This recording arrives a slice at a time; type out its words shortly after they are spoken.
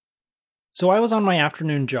So I was on my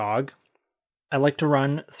afternoon jog. I like to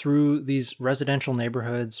run through these residential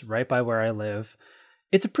neighborhoods right by where I live.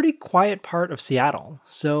 It's a pretty quiet part of Seattle,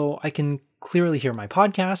 so I can clearly hear my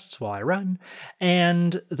podcasts while I run.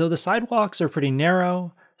 And though the sidewalks are pretty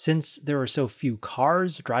narrow, since there are so few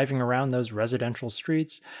cars driving around those residential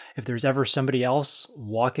streets, if there's ever somebody else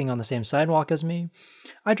walking on the same sidewalk as me,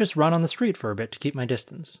 I just run on the street for a bit to keep my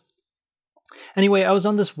distance. Anyway, I was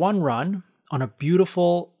on this one run on a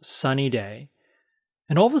beautiful sunny day,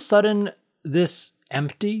 and all of a sudden, this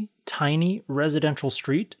empty, tiny residential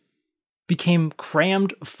street became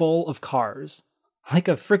crammed full of cars, like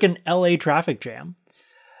a freaking LA traffic jam.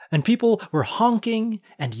 And people were honking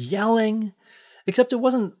and yelling, except it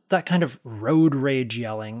wasn't that kind of road rage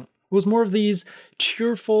yelling. It was more of these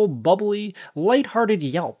cheerful, bubbly, lighthearted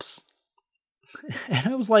yelps. And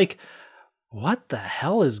I was like, what the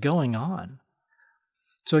hell is going on?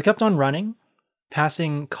 So I kept on running,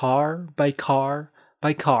 passing car by car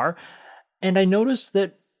by car, and I noticed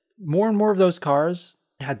that more and more of those cars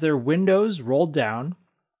had their windows rolled down,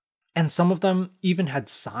 and some of them even had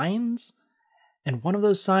signs. And one of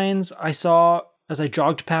those signs I saw as I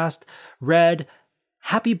jogged past read,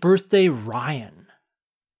 "Happy Birthday, Ryan."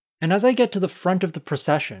 And as I get to the front of the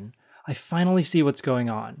procession, I finally see what's going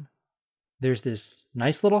on. There's this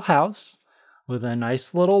nice little house with a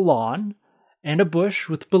nice little lawn and a bush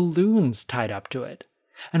with balloons tied up to it.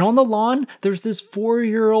 And on the lawn, there's this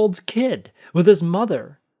 4-year-old kid with his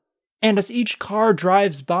mother. And as each car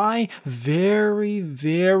drives by, very,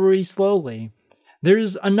 very slowly,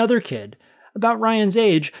 there's another kid, about Ryan's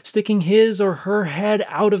age, sticking his or her head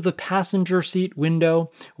out of the passenger seat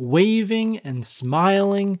window, waving and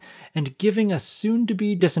smiling, and giving a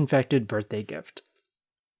soon-to-be disinfected birthday gift.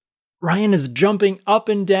 Ryan is jumping up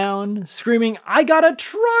and down, screaming, "I got a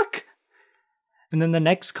truck!" And then the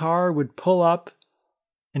next car would pull up,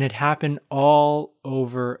 and it happened all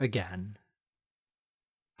over again.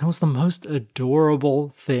 That was the most adorable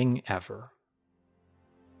thing ever.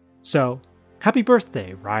 So, happy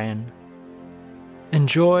birthday, Ryan.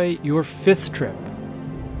 Enjoy your 5th trip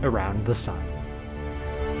around the sun.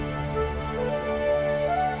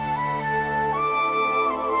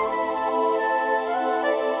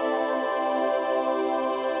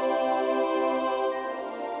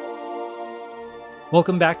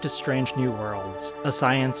 Welcome back to Strange New Worlds, a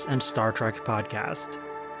science and Star Trek podcast.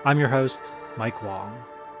 I'm your host, Mike Wong.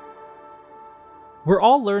 We're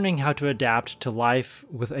all learning how to adapt to life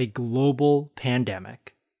with a global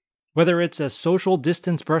pandemic. Whether it's a social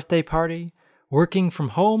distance birthday party, working from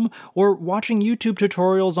home, or watching YouTube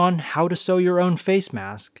tutorials on how to sew your own face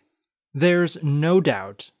mask, there's no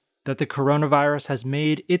doubt that the coronavirus has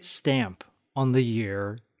made its stamp on the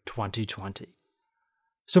year 2020.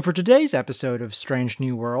 So for today's episode of Strange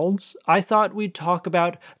New Worlds, I thought we'd talk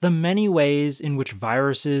about the many ways in which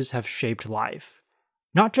viruses have shaped life.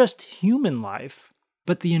 Not just human life,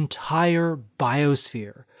 but the entire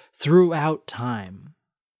biosphere throughout time.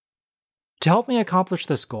 To help me accomplish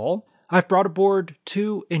this goal, I've brought aboard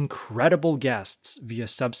 2 incredible guests via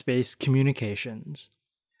subspace communications.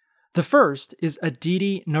 The first is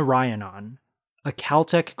Aditi Narayanan, a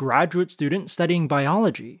Caltech graduate student studying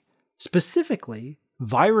biology, specifically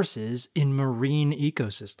viruses in marine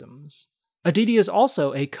ecosystems. Aditi is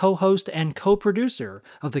also a co-host and co-producer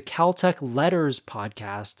of the Caltech Letters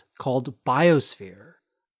podcast called Biosphere.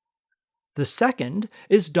 The second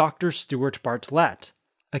is Dr. Stuart Bartlett,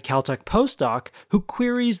 a Caltech postdoc who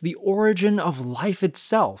queries the origin of life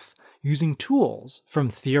itself using tools from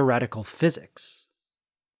theoretical physics.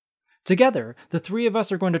 Together, the 3 of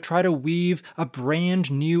us are going to try to weave a brand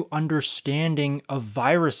new understanding of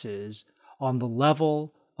viruses on the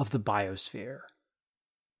level of the biosphere.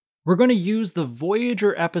 We're going to use the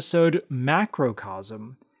Voyager episode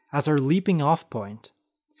Macrocosm as our leaping off point.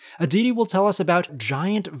 Aditi will tell us about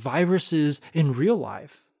giant viruses in real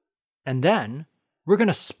life. And then, we're going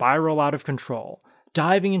to spiral out of control,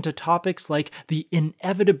 diving into topics like the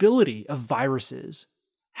inevitability of viruses,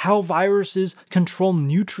 how viruses control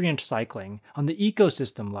nutrient cycling on the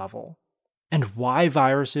ecosystem level, and why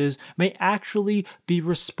viruses may actually be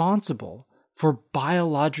responsible for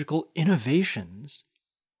biological innovations,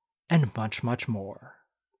 and much, much more.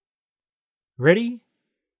 Ready?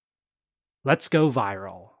 Let's go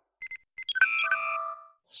viral.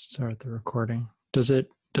 Start the recording. Does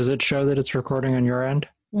it show that it's recording on your end?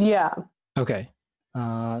 Yeah. Okay.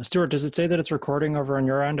 Stuart, does it say that it's recording over on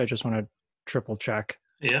your end? I just want to triple check.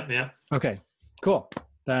 Yeah. Okay, cool.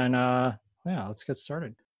 Then, let's get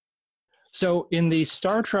started. So in the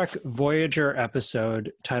Star Trek Voyager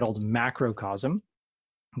episode titled Macrocosm,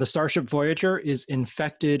 The Starship Voyager is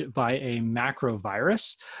infected by a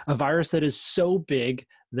macrovirus, a virus that is so big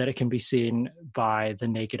that it can be seen by the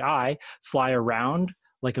naked eye, fly around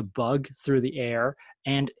like a bug through the air,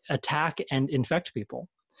 and attack and infect people.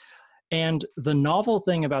 And the novel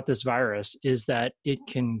thing about this virus is that it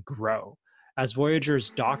can grow. As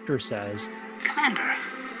Voyager's doctor says, Commander,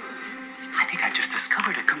 I think I've just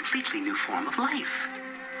discovered a completely new form of life.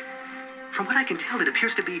 From what I can tell, it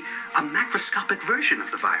appears to be a macroscopic version of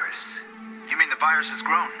the virus. You mean the virus has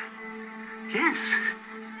grown? Yes,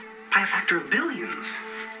 by a factor of billions.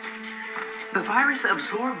 The virus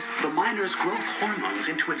absorbed the miner's growth hormones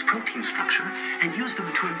into its protein structure and used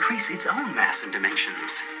them to increase its own mass and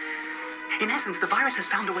dimensions. In essence, the virus has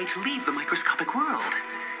found a way to leave the microscopic world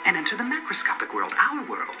and enter the macroscopic world, our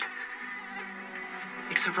world.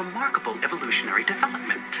 It's a remarkable evolutionary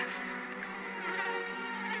development.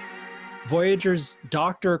 Voyager's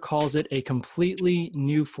doctor calls it a completely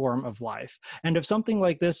new form of life. And if something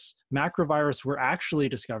like this macrovirus were actually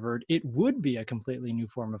discovered, it would be a completely new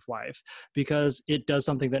form of life because it does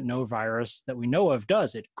something that no virus that we know of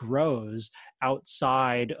does. It grows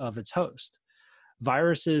outside of its host.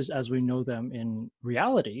 Viruses, as we know them in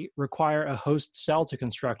reality, require a host cell to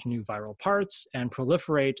construct new viral parts and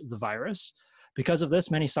proliferate the virus. Because of this,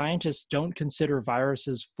 many scientists don't consider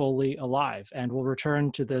viruses fully alive, and we'll return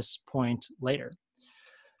to this point later.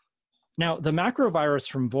 Now, the macrovirus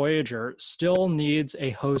from Voyager still needs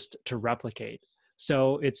a host to replicate.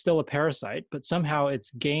 So it's still a parasite, but somehow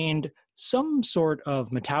it's gained some sort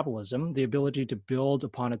of metabolism, the ability to build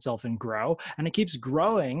upon itself and grow, and it keeps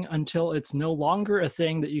growing until it's no longer a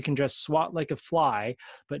thing that you can just swat like a fly,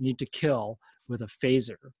 but need to kill with a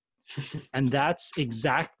phaser. And that's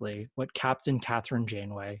exactly what Captain Kathryn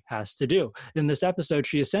Janeway has to do. In this episode,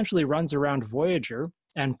 she essentially runs around Voyager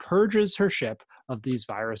and purges her ship of these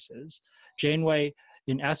viruses. Janeway,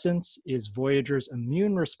 in essence, is Voyager's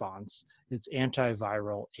immune response, its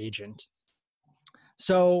antiviral agent.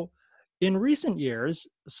 So, in recent years,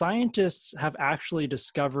 scientists have actually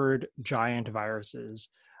discovered giant viruses.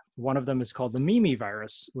 One of them is called the Mimi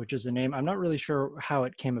virus, which is a name I'm not really sure how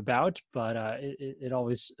it came about, but it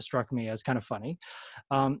always struck me as kind of funny.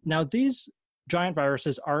 Now, these giant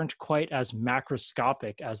viruses aren't quite as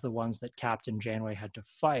macroscopic as the ones that Captain Janeway had to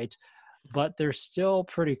fight, but they're still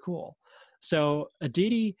pretty cool. So,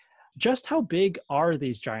 Aditi, just how big are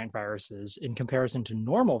these giant viruses in comparison to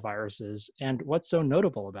normal viruses, and what's so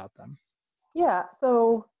notable about them? Yeah,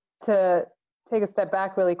 so to take a step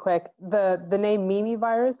back really quick, the name Mimi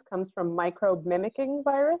virus comes from microbe mimicking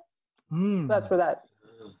virus. So that's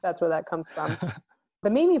where that comes from. The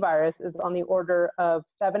Mimi virus is on the order of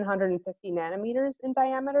 750 nanometers in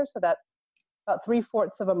diameter, so that's about 3/4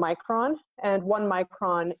 of a micron, and 1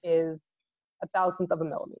 micron is 1,000th of a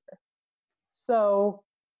millimeter. So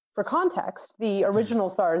for context, the original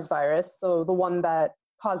SARS virus, so the one that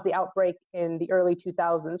caused the outbreak in the early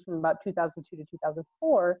 2000s, from about 2002 to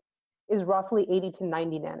 2004, is roughly 80 to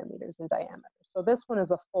 90 nanometers in diameter. So this one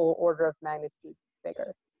is a full order of magnitude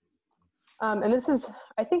bigger. And this is,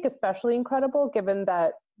 I think, especially incredible given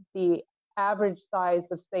that the average size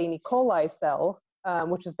of, say, an E. coli cell,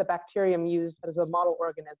 which is the bacterium used as a model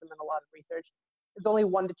organism in a lot of research, is only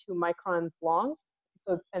 1 to 2 microns long,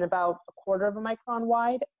 and about 1/4 of a micron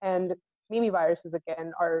wide. And Mimi viruses,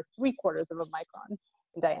 again, are 3/4 of a micron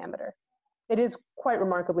in diameter. It is quite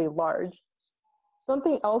remarkably large.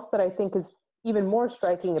 Something else that I think is even more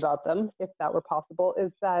striking about them, if that were possible,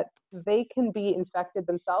 is that they can be infected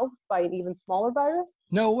themselves by an even smaller virus.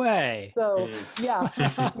 No way. So,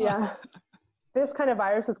 yeah. This kind of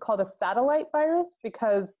virus is called a satellite virus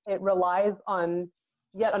because it relies on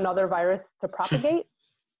yet another virus to propagate.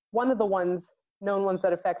 One of the known ones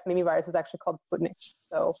that affects Mimi virus is actually called Sputnik.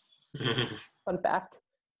 So, fun fact.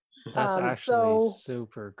 That's actually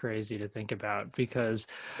super crazy to think about because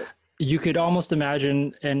you could almost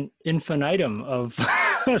imagine an infinitum of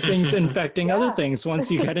things infecting other things once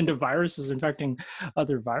you get into viruses infecting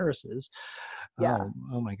other viruses. Yeah.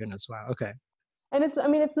 Oh my goodness. Wow. Okay. And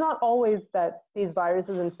it's not always that these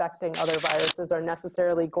viruses infecting other viruses are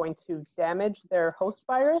necessarily going to damage their host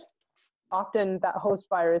virus. Often that host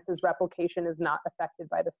virus's replication is not affected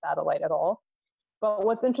by the satellite at all. But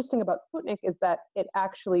what's interesting about Sputnik is that it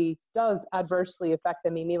actually does adversely affect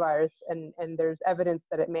the Mimi virus, and there's evidence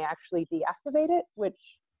that it may actually deactivate it, which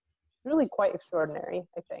is really quite extraordinary,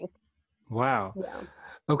 I think. Wow. Yeah.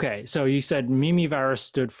 Okay, so you said Mimi virus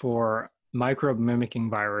stood for microbe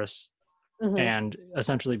mimicking virus, and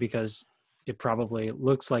essentially because it probably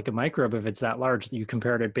looks like a microbe if it's that large, you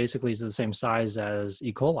compared it basically to the same size as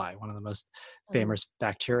E. coli, one of the most famous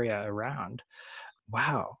bacteria around.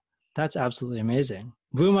 Wow. That's absolutely amazing.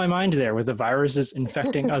 Blew my mind there with the viruses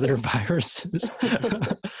infecting other viruses.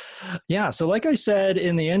 Yeah, so like I said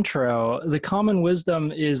in the intro, the common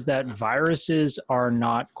wisdom is that viruses are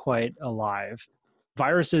not quite alive.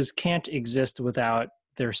 Viruses can't exist without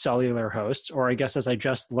their cellular hosts, or I guess as I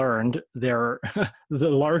just learned, they're the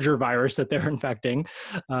larger virus that they're infecting.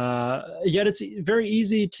 Yet it's very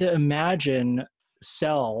easy to imagine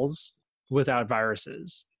cells without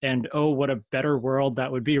viruses. And oh, what a better world that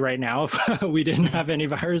would be right now if we didn't have any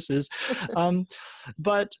viruses.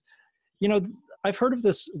 But, you know, I've heard of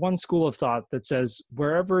this one school of thought that says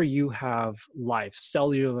wherever you have life,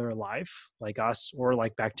 cellular life, like us or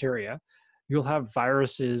like bacteria, you'll have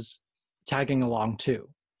viruses tagging along too.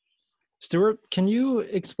 Stuart, can you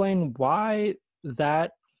explain why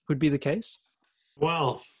that would be the case?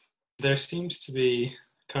 Well, there seems to be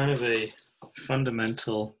kind of a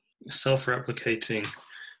fundamental self-replicating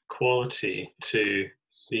quality to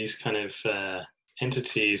these kind of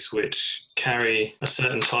entities which carry a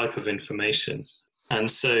certain type of information. And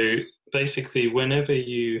so basically whenever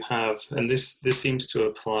you have, and this seems to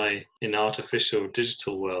apply in artificial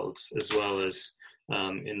digital worlds as well as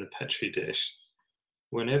in the Petri dish,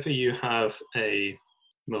 whenever you have a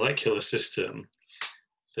molecular system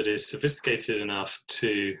that is sophisticated enough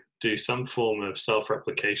to do some form of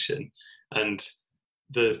self-replication, and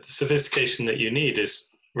the sophistication that you need is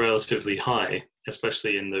relatively high,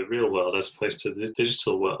 especially in the real world as opposed to the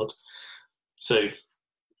digital world. So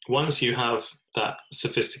once you have that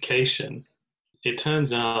sophistication, it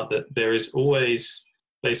turns out that there is always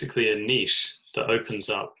basically a niche that opens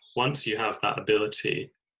up once you have that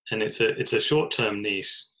ability. And it's a short-term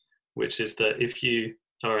niche, which is that if you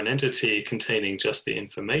are an entity containing just the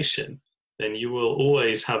information, then you will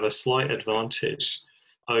always have a slight advantage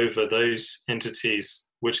over those entities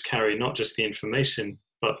which carry not just the information,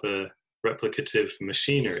 but the replicative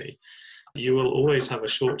machinery. You will always have a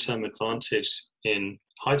short-term advantage in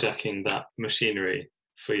hijacking that machinery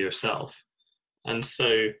for yourself. And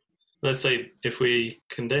so let's say if we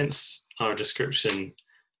condense our description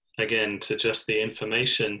again to just the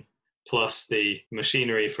information plus the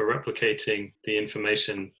machinery for replicating the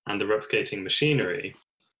information and the replicating machinery,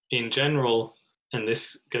 in general, and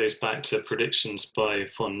this goes back to predictions by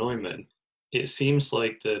von Neumann, it seems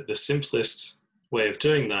like the simplest way of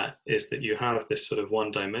doing that is that you have this sort of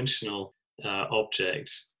one-dimensional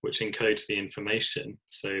object which encodes the information.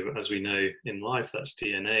 So as we know in life, that's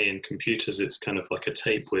DNA. In computers, it's kind of like a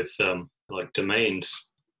tape with like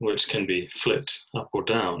domains which can be flipped up or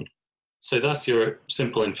down. So that's your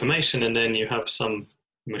simple information, and then you have some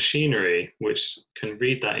machinery which can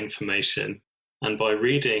read that information, and by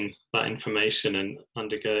reading that information and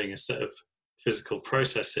undergoing a set of physical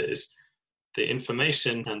processes, the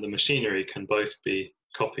information and the machinery can both be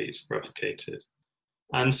copied, replicated.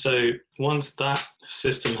 And so once that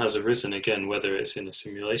system has arisen, again, whether it's in a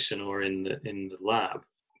simulation or in the lab,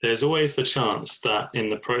 there's always the chance that in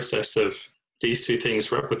the process of these two things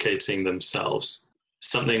replicating themselves,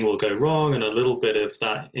 something will go wrong, and a little bit of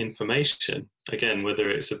that information, again, whether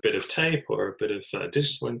it's a bit of tape or a bit of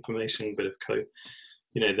digital information, a bit of code,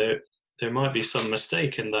 there might be some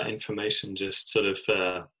mistake in that information, just sort of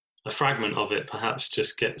a fragment of it perhaps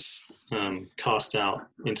just gets cast out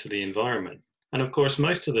into the environment. And of course,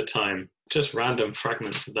 most of the time, just random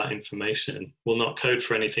fragments of that information will not code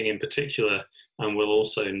for anything in particular and will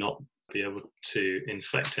also not be able to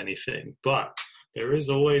infect anything. But there is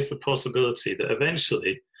always the possibility that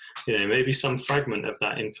eventually, maybe some fragment of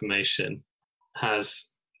that information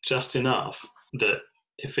has just enough that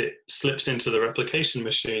if it slips into the replication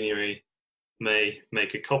machinery, may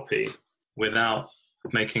make a copy without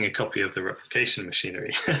making a copy of the replication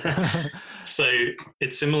machinery. So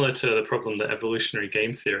it's similar to the problem that evolutionary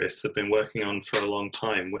game theorists have been working on for a long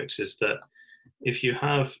time, which is that if you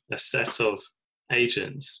have a set of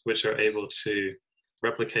agents which are able to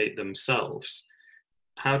replicate themselves,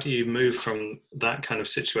 how do you move from that kind of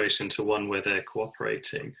situation to one where they're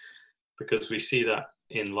cooperating? Because we see that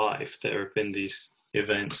in life, there have been these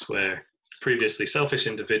events where previously selfish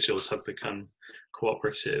individuals have become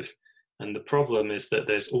cooperative. And the problem is that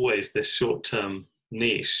there's always this short-term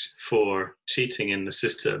niche for cheating in the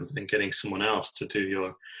system and getting someone else to do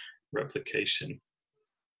your replication.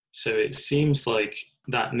 So it seems like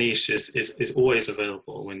that niche is always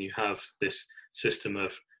available when you have this system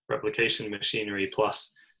of replication machinery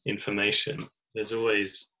plus information. There's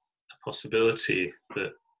always a possibility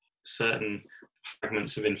that certain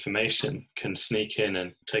fragments of information can sneak in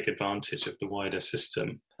and take advantage of the wider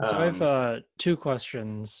system. So I have two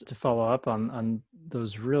questions to follow up on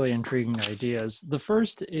those really intriguing ideas. The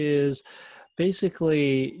first is,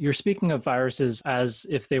 basically you're speaking of viruses as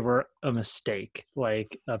if they were a mistake,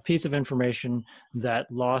 like a piece of information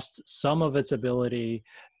that lost some of its ability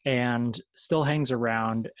and still hangs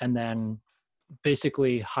around and then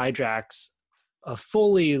basically hijacks a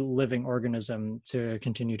fully living organism to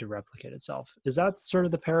continue to replicate itself. Is that sort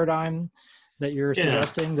of the paradigm that you're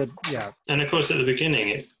suggesting? That And of course, at the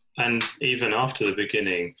beginning, and even after the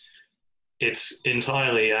beginning, it's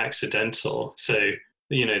entirely accidental. So,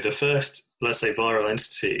 the first, let's say, viral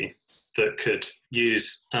entity that could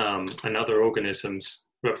use another organism's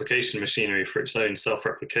replication machinery for its own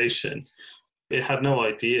self-replication, it had no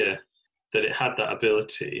idea that it had that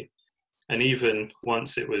ability. And even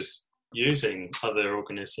once it was using other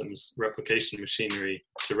organisms' replication machinery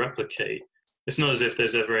to replicate, it's not as if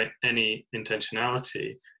there's ever any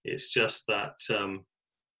intentionality. It's just that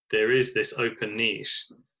there is this open niche,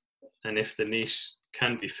 and if the niche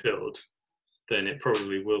can be filled, then it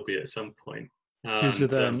probably will be at some point. Due to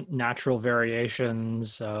the natural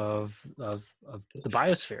variations of the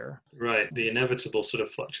biosphere. Right, the inevitable sort of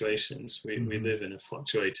fluctuations. We live in a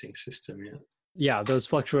fluctuating system, Yeah, those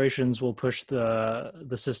fluctuations will push the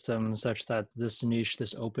system such that this niche,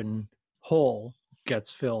 this open hole,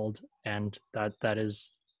 gets filled, and that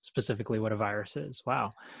is specifically what a virus is.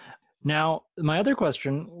 Wow. Now, my other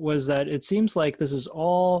question was that it seems like this is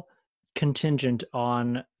all contingent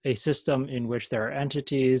on a system in which there are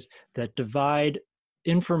entities that divide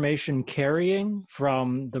information carrying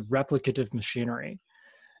from the replicative machinery.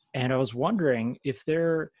 And I was wondering if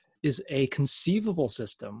there is a conceivable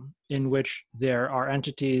system in which there are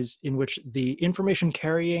entities in which the information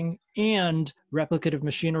carrying and replicative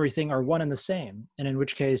machinery thing are one and the same, and in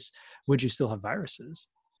which case would you still have viruses?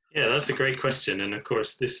 Yeah, that's a great question. And of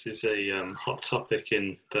course, this is a hot topic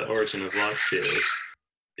in the origin of life field.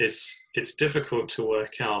 It's difficult to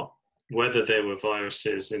work out whether there were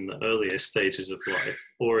viruses in the earliest stages of life,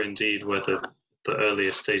 or indeed whether the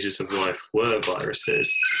earliest stages of life were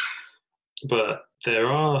viruses. But there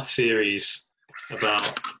are theories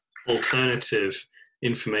about alternative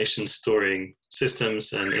information storing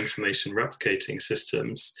systems and information replicating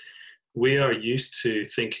systems. We are used to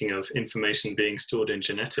thinking of information being stored in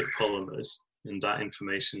genetic polymers, and that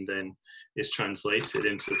information then is translated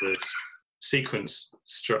into the sequence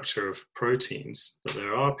structure of proteins. But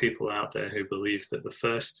there are people out there who believe that the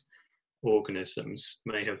first organisms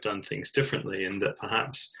may have done things differently, and that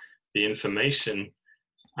perhaps the information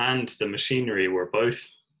and the machinery were both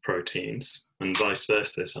proteins, and vice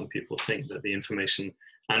versa. Some people think that the information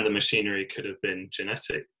and the machinery could have been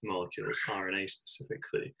genetic molecules, RNA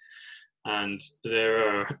specifically. And there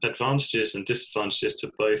are advantages and disadvantages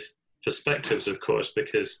to both perspectives, of course,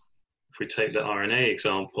 because if we take the RNA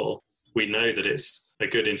example, we know that it's a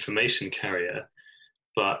good information carrier,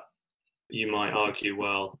 but you might argue,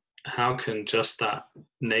 well, how can just that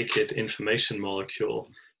naked information molecule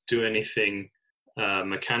do anything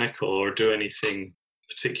mechanical or do anything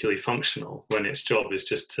particularly functional when its job is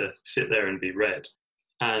just to sit there and be read?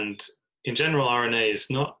 And in general, RNA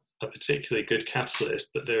is not a particularly good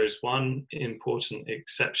catalyst, but there is one important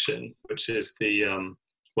exception, which is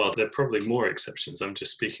well, there are probably more exceptions. I'm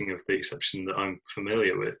just speaking of the exception that I'm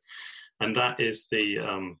familiar with. And that is the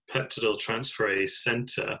peptidyltransferase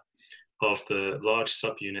center of the large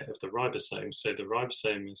subunit of the ribosome. So the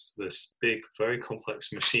ribosome is this big, very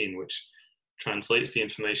complex machine which translates the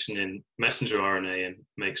information in messenger RNA and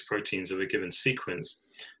makes proteins of a given sequence.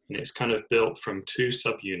 And it's kind of built from two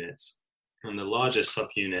subunits. And the larger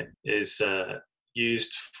subunit is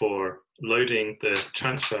used for loading the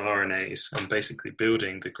transfer RNAs and basically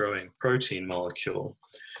building the growing protein molecule.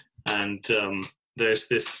 And there's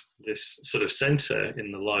this sort of center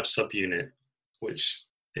in the large subunit, which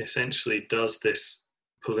essentially does this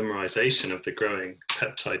polymerization of the growing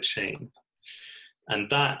peptide chain. And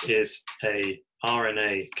that is a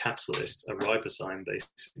RNA catalyst, a ribozyme,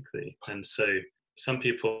 basically. And so some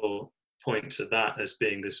people point to that as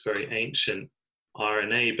being this very ancient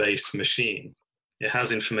RNA-based machine. It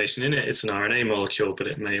has information in it, it's an RNA molecule, but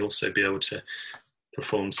it may also be able to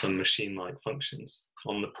perform some machine-like functions.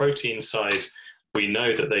 On the protein side, we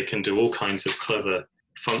know that they can do all kinds of clever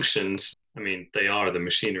functions. I mean, they are the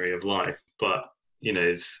machinery of life, but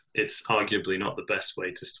it's arguably not the best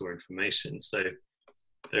way to store information. So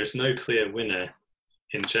there's no clear winner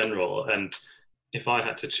in general. And if I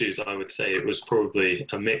had to choose, I would say it was probably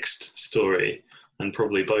a mixed story, and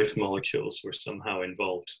probably both molecules were somehow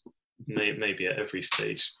involved, maybe at every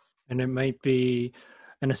stage. And it might be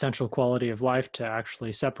an essential quality of life to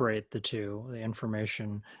actually separate the two, the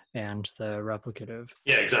information and the replicative.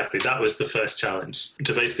 Yeah, exactly. That was the first challenge,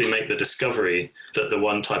 to basically make the discovery that the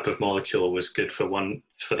one type of molecule was good for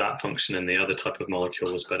that function and the other type of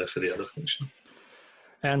molecule was better for the other function.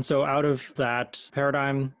 And so out of that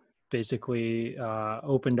paradigm, basically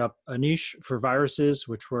opened up a niche for viruses,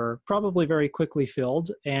 which were probably very quickly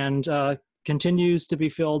filled and continues to be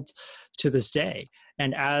filled to this day.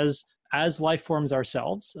 And as life forms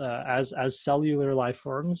ourselves, as cellular life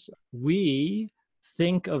forms, we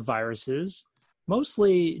think of viruses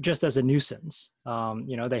mostly just as a nuisance. They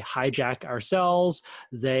hijack our cells,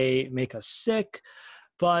 they make us sick,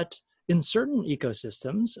 but in certain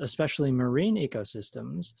ecosystems, especially marine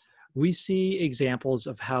ecosystems, we see examples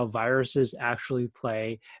of how viruses actually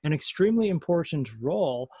play an extremely important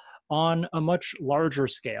role on a much larger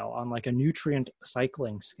scale, on like a nutrient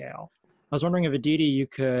cycling scale. I was wondering if, Aditi, you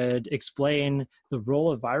could explain the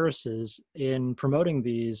role of viruses in promoting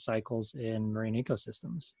these cycles in marine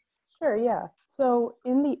ecosystems. Sure, yeah. So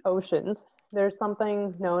in the oceans, there's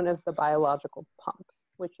something known as the biological pump,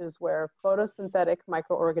 which is where photosynthetic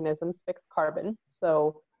microorganisms fix carbon.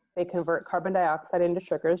 So they convert carbon dioxide into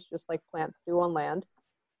sugars, just like plants do on land.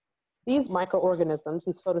 These microorganisms,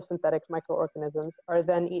 these photosynthetic microorganisms, are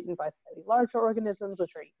then eaten by slightly larger organisms,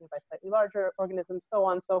 which are eaten by slightly larger organisms, so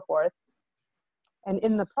on and so forth. And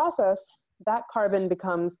in the process, that carbon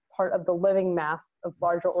becomes part of the living mass of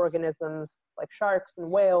larger organisms like sharks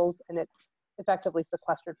and whales, and it's effectively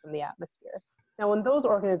sequestered from the atmosphere. Now, when those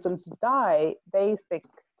organisms die, they sink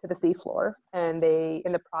to the seafloor, and they,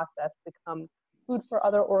 in the process, become food for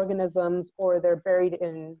other organisms, or they're buried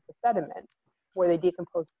in the sediment, where they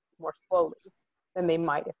decompose more slowly than they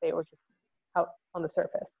might if they were just out on the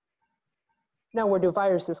surface. Now, where do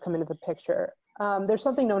viruses come into the picture? There's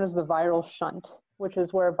something known as the viral shunt, which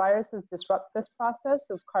is where viruses disrupt this process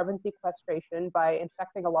of carbon sequestration by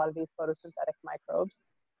infecting a lot of these photosynthetic microbes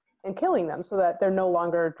and killing them so that they're no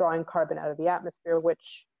longer drawing carbon out of the atmosphere,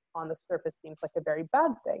 which on the surface seems like a very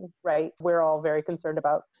bad thing, right? We're all very concerned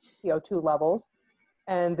about CO2 levels,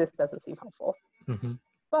 and this doesn't seem helpful. Mm-hmm.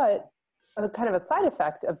 But a kind of a side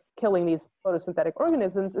effect of killing these photosynthetic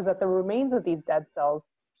organisms is that the remains of these dead cells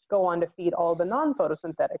go on to feed all the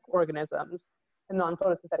non-photosynthetic organisms and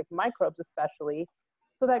non-photosynthetic microbes especially,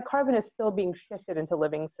 so that carbon is still being shifted into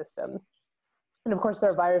living systems. And of course, there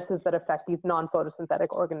are viruses that affect these non-photosynthetic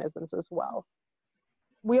organisms as well.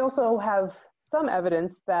 We also have some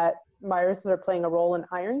evidence that viruses are playing a role in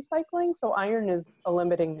iron cycling. So iron is a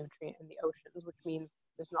limiting nutrient in the oceans, which means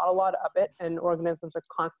there's not a lot of it, and organisms are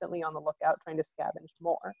constantly on the lookout trying to scavenge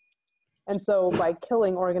more. And so by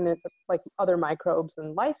killing organisms like other microbes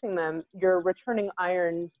and lysing them, you're returning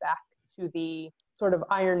iron back to the sort of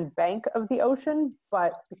iron bank of the ocean,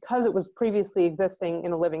 but because it was previously existing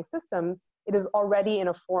in a living system, it is already in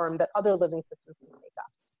a form that other living systems can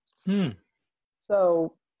take up.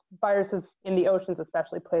 So viruses in the oceans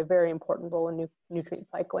especially play a very important role in nutrient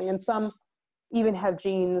cycling, and some even have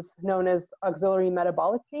genes known as auxiliary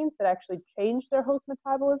metabolic genes that actually change their host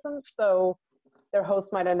metabolism. So their host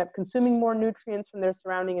might end up consuming more nutrients from their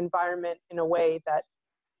surrounding environment in a way that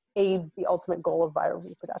aids the ultimate goal of viral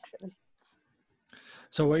reproduction.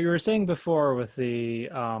 So what you were saying before with the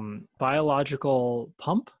biological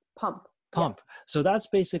pump? Pump. Yeah. So that's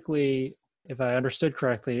basically, if I understood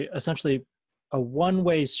correctly, essentially a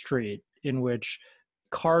one-way street in which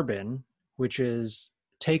carbon, which is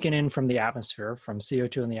taken in from the atmosphere, from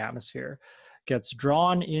CO2 in the atmosphere, gets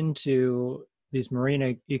drawn into these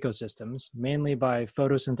marine ecosystems, mainly by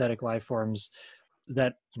photosynthetic life forms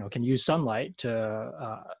that can use sunlight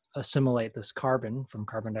to assimilate this carbon from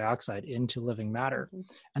carbon dioxide into living matter.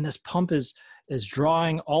 And this pump is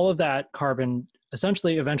drawing all of that carbon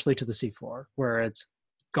essentially eventually to the seafloor, where it's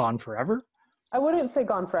gone forever. I wouldn't say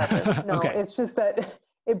gone forever. No, okay. It's just that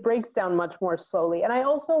it breaks down much more slowly. And I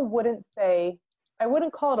also wouldn't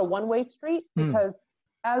call it a one-way street, because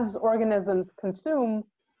as organisms consume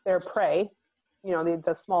their prey,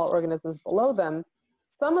 the small organisms below them,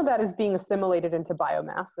 some of that is being assimilated into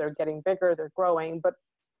biomass. They're getting bigger, they're growing, but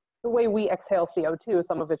the way we exhale CO2,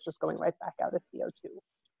 some of it's just going right back out as CO2.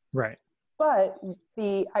 Right. But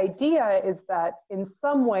the idea is that in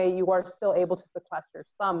some way you are still able to sequester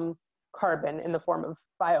some carbon in the form of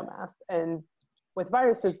biomass. And with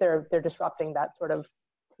viruses, they're disrupting that sort of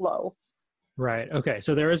flow. Right. Okay.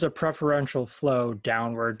 So there is a preferential flow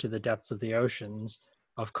downward to the depths of the oceans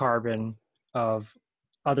of carbon, of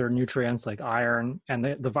other nutrients like iron, and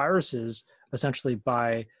the viruses, essentially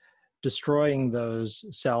by destroying those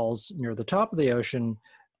cells near the top of the ocean,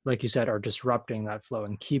 like you said, are disrupting that flow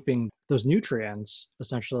and keeping those nutrients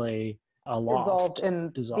essentially dissolved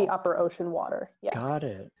in dissolved. the upper ocean water. Yeah. Got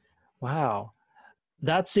it. Wow.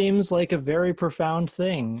 That seems like a very profound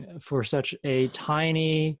thing for such a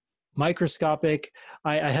tiny, microscopic.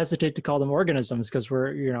 I hesitate to call them organisms because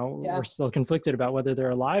we're still conflicted about whether they're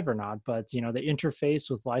alive or not. But they interface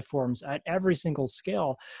with life forms at every single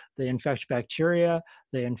scale. They infect bacteria.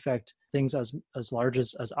 They infect things as large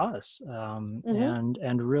as us,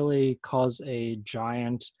 and really cause a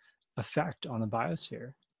giant effect on the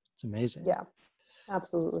biosphere. It's amazing. Yeah,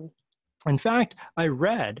 absolutely. In fact, I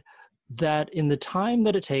read that in the time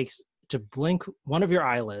that it takes to blink one of your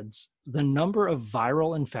eyelids, the number of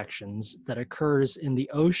viral infections that occurs in the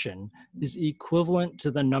ocean is equivalent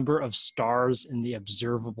to the number of stars in the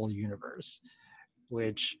observable universe,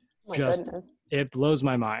 which it blows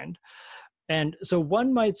my mind. And so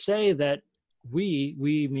one might say that we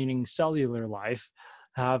meaning cellular life,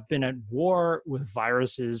 have been at war with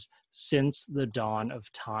viruses since the dawn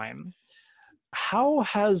of time. How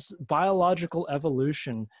has biological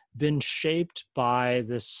evolution been shaped by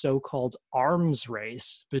this so-called arms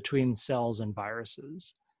race between cells and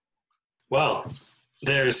viruses? Well,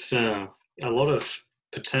 there's a lot of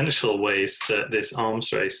potential ways that this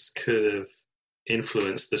arms race could have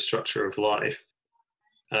influenced the structure of life.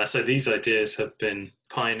 So these ideas have been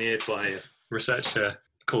pioneered by a researcher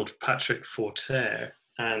called Patrick Forterre,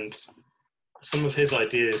 and some of his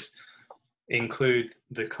ideas include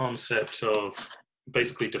the concept of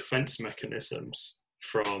basically defense mechanisms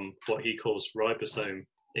from what he calls ribosome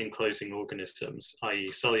enclosing organisms,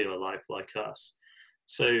 i.e. cellular life like us.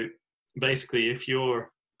 So basically, if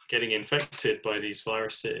you're getting infected by these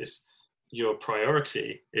viruses, your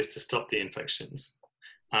priority is to stop the infections.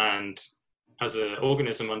 And as an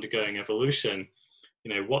organism undergoing evolution,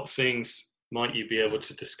 what things might you be able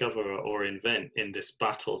to discover or invent in this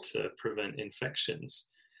battle to prevent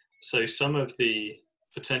infections? So some of the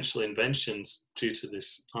potential inventions due to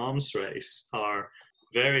this arms race are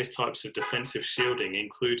various types of defensive shielding,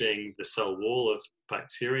 including the cell wall of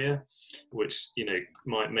bacteria, which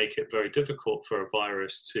might make it very difficult for a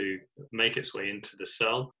virus to make its way into the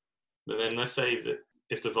cell. But then let's say that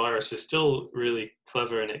if the virus is still really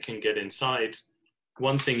clever and it can get inside,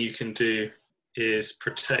 one thing you can do is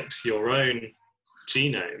protect your own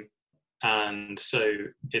genome. And so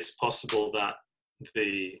it's possible that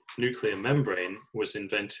the nuclear membrane was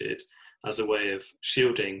invented as a way of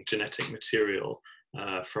shielding genetic material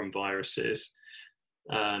from viruses,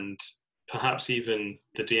 and perhaps even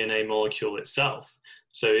the DNA molecule itself.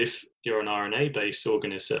 So if you're an RNA-based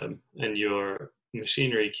organism and your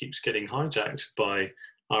machinery keeps getting hijacked by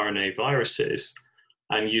RNA viruses,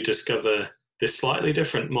 and you discover this slightly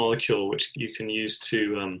different molecule which you can use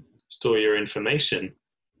to store your information,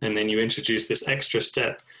 and then you introduce this extra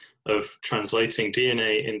step of translating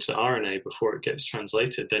DNA into RNA before it gets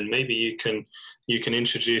translated, then maybe you can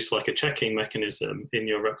introduce like a checking mechanism in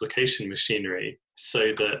your replication machinery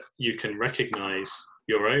so that you can recognize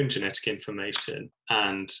your own genetic information.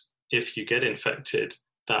 And if you get infected,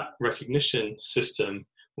 that recognition system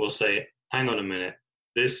will say, hang on a minute,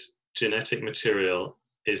 this genetic material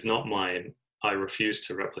is not mine. I refuse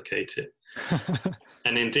to replicate it.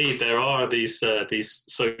 And indeed, there are these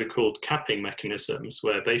so-called capping mechanisms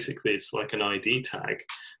where basically it's like an ID tag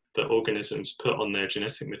that organisms put on their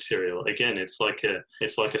genetic material. Again, it's like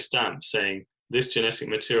a stamp saying this genetic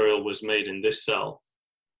material was made in this cell.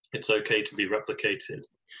 It's okay to be replicated.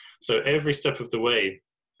 So every step of the way,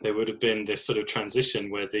 there would have been this sort of transition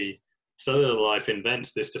where the cellular life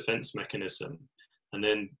invents this defense mechanism, and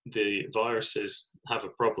then the viruses have a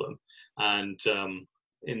problem. And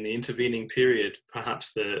in the intervening period,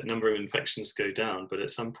 perhaps the number of infections go down, but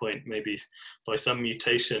at some point, maybe by some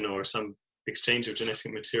mutation or some exchange of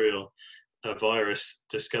genetic material, a virus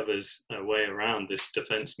discovers a way around this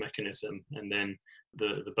defense mechanism, and then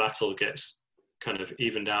the battle gets kind of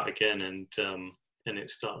evened out again, and it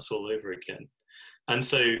starts all over again. And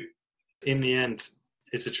so in the end,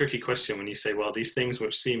 it's a tricky question when you say, well, these things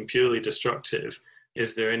which seem purely destructive,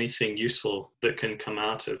 is there anything useful that can come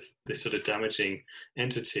out of this sort of damaging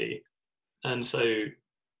entity? And so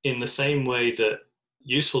in the same way that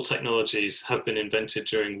useful technologies have been invented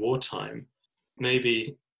during wartime,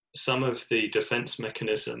 maybe some of the defense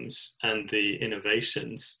mechanisms and the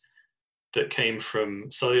innovations that came from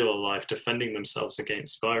cellular life defending themselves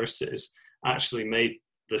against viruses actually made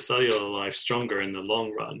the cellular life stronger in the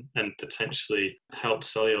long run and potentially help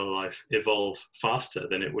cellular life evolve faster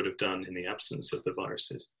than it would have done in the absence of the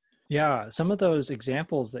viruses. Yeah, some of those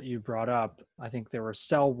examples that you brought up, I think there were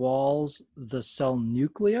cell walls, the cell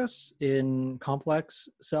nucleus in complex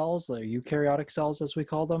cells, or eukaryotic cells as we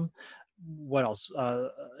call them. what else?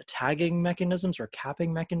 Tagging mechanisms or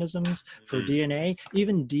capping mechanisms for DNA,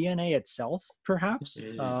 even DNA itself, perhaps.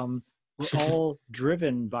 We're all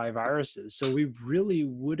driven by viruses. So we really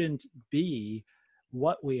wouldn't be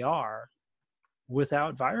what we are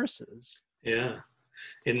without viruses. Yeah.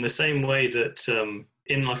 In the same way that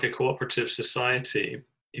in like a cooperative society,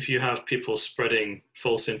 if you have people spreading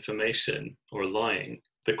false information or lying,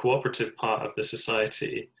 the cooperative part of the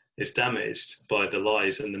society is damaged by the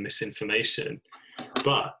lies and the misinformation.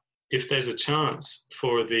 But if there's a chance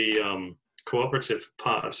for the cooperative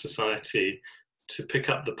part of society to pick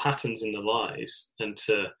up the patterns in the lies and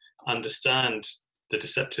to understand the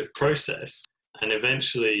deceptive process and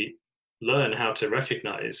eventually learn how to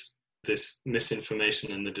recognize this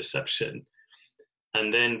misinformation and the deception,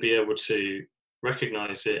 and then be able to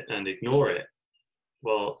recognize it and ignore it,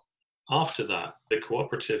 well, after that, the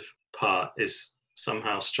cooperative part is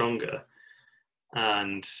somehow stronger.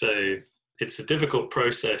 And so it's a difficult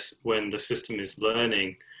process when the system is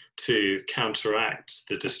learning to counteract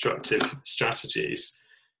the destructive strategies.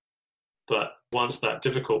 But once that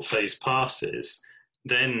difficult phase passes,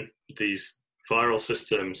 then these viral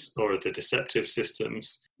systems or the deceptive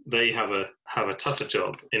systems, they have a tougher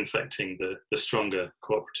job infecting the stronger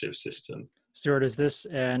cooperative system. Stuart, is this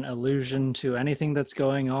an allusion to anything that's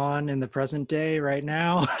going on in the present day right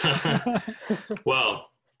now? Well,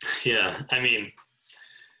 yeah. I mean,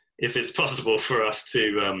 if it's possible for us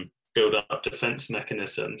to build up defense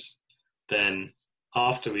mechanisms, then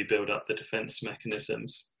after we build up the defense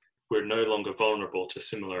mechanisms, we're no longer vulnerable to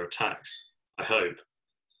similar attacks, I hope.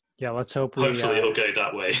 Yeah, let's hope hopefully it'll go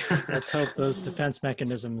that way. Let's hope those defense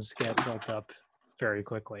mechanisms get built up very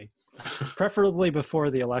quickly, preferably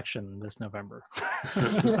before the election this November.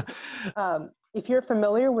 If you're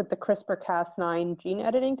familiar with the CRISPR-Cas9 gene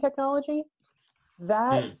editing technology,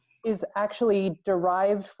 that is actually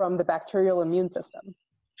derived from the bacterial immune system.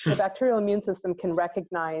 The bacterial immune system can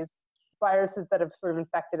recognize viruses that have sort of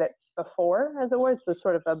infected it before, as it were. It's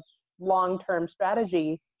sort of a long-term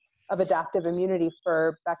strategy of adaptive immunity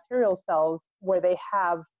for bacterial cells, where they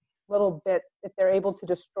have little bits. If they're able to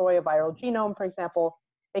destroy a viral genome, for example,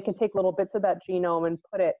 they can take little bits of that genome and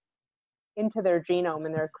put it into their genome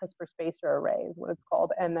in their CRISPR spacer array is what it's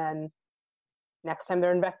called. And then next time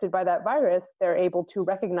they're infected by that virus, they're able to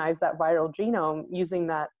recognize that viral genome using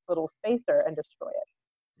that little spacer and destroy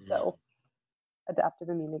it. So adaptive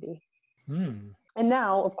immunity. And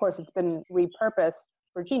now, of course, it's been repurposed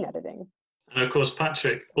for gene editing. And of course,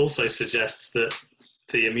 Patrick also suggests that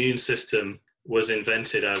the immune system was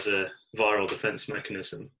invented as a viral defense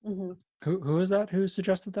mechanism. Who is that? Who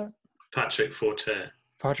suggested that? Patrick Forte.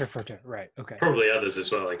 Patrick Forte, right, okay. Probably others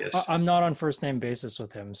as well, I guess. I'm not on first name basis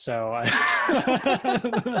with him, so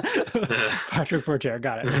Patrick Forte,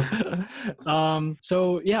 got it.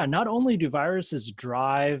 So yeah, not only do viruses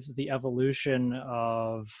drive the evolution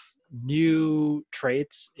of new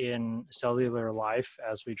traits in cellular life,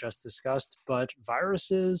 as we just discussed, but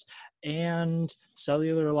viruses and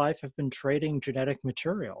cellular life have been trading genetic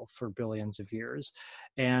material for billions of years.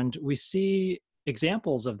 And we see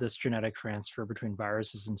examples of this genetic transfer between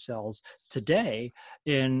viruses and cells today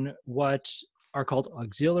in what are called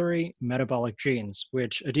auxiliary metabolic genes,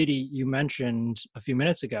 which Aditi, you mentioned a few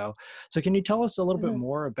minutes ago. So can you tell us a little bit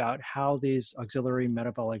more about how these auxiliary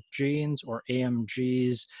metabolic genes, or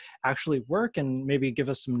AMGs, actually work, and maybe give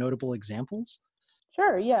us some notable examples?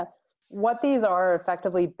 Sure, yeah. What these are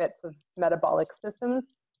effectively bits of metabolic systems,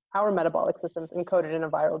 our metabolic systems encoded in a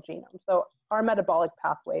viral genome. So our metabolic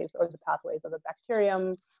pathways, or the pathways of a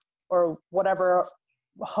bacterium or whatever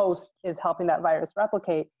host is helping that virus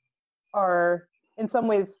replicate, are in some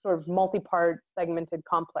ways sort of multi-part segmented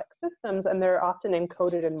complex systems, and they're often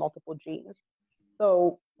encoded in multiple genes.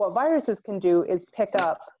 So what viruses can do is pick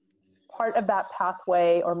up part of that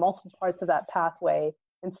pathway or multiple parts of that pathway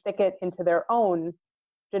and stick it into their own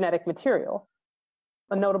genetic material.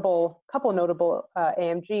 Couple notable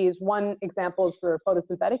AMGs. One example is for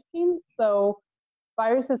photosynthetic genes. So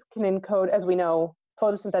viruses can encode, as we know,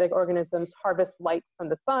 photosynthetic organisms harvest light from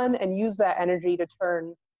the sun and use that energy to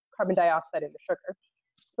turn carbon dioxide into sugar.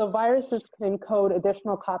 So viruses can encode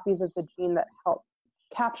additional copies of the gene that help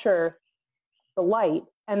capture the light,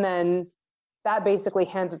 and then that basically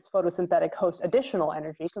hands its photosynthetic host additional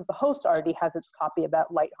energy, because the host already has its copy of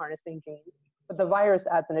that light harnessing gene, but the virus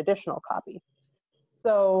adds an additional copy.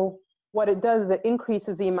 So what it does is it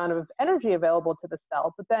increases the amount of energy available to the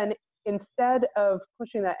cell, but then instead of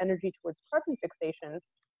pushing that energy towards carbon fixation,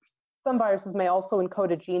 some viruses may also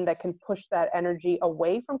encode a gene that can push that energy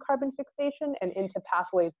away from carbon fixation and into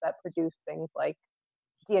pathways that produce things like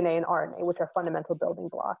DNA and RNA, which are fundamental building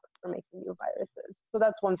blocks for making new viruses. So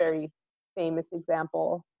that's one very famous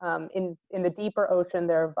example. In the deeper ocean,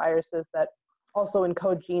 there are viruses that also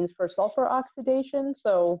encode genes for sulfur oxidation.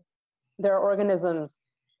 So there are organisms,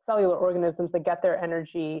 cellular organisms, that get their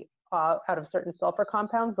energy out of certain sulfur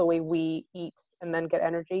compounds, the way we eat and then get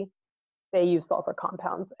energy. They use sulfur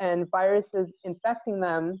compounds, and viruses infecting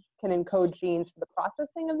them can encode genes for the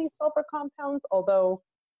processing of these sulfur compounds, although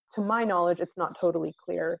to my knowledge, it's not totally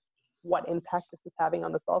clear what impact this is having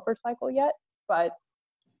on the sulfur cycle yet, but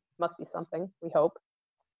must be something, we hope.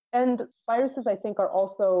 And viruses, I think, are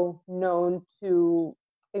also known to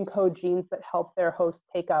encode genes that help their host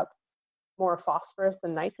take up more phosphorus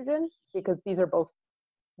and nitrogen, because these are both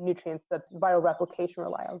nutrients that viral replication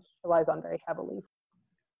relies on very heavily.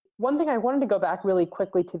 One thing I wanted to go back really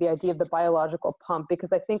quickly to the idea of the biological pump, because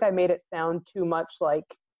I think I made it sound too much like,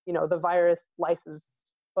 the virus lyses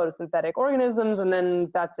photosynthetic organisms and then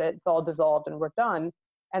that's it, it's all dissolved and we're done.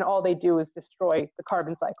 And all they do is destroy the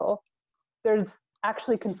carbon cycle. There's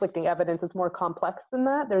actually conflicting evidence. It's more complex than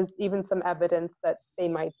that. There's even some evidence that they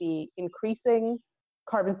might be increasing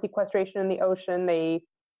carbon sequestration in the ocean. They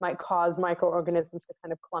might cause microorganisms to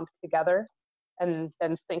kind of clump together and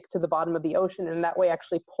then sink to the bottom of the ocean, and that way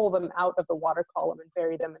actually pull them out of the water column and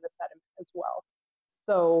bury them in the sediment as well.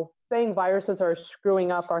 So saying viruses are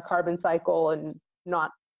screwing up our carbon cycle and not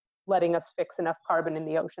letting us fix enough carbon in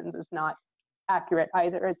the oceans is not accurate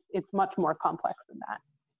either. It's much more complex than that.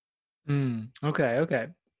 Okay.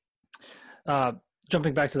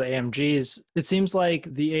 Jumping back to the AMGs, it seems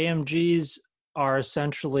like the AMGs are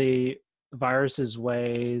essentially viruses'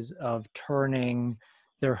 ways of turning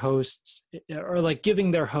their hosts, or like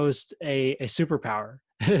giving their host a superpower.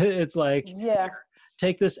 It's like, yeah,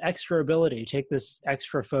 take this extra ability, take this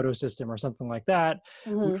extra photosystem or something like that,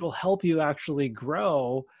 which will help you actually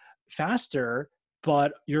grow faster,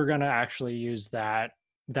 but you're going to actually use that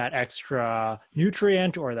extra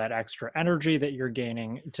nutrient or that extra energy that you're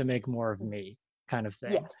gaining to make more of me, kind of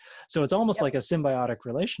thing. Yes. So it's almost like a symbiotic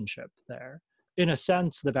relationship there. In a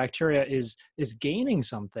sense, the bacteria is gaining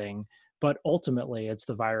something, but ultimately it's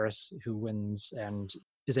the virus who wins and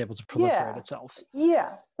is able to proliferate itself.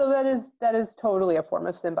 Yeah. So that is totally a form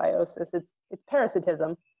of symbiosis. It's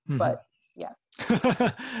parasitism, but yeah.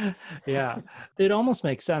 Yeah. It almost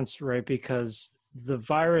makes sense, right? Because the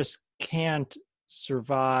virus can't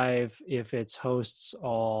survive if its hosts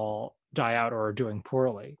all die out or are doing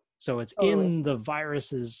poorly. So it's in the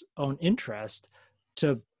virus's own interest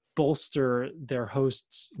to bolster their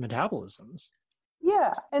hosts' metabolisms.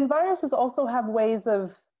 Yeah, and viruses also have ways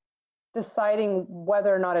of deciding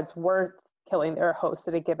whether or not it's worth killing their host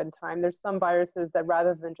at a given time. There's some viruses that,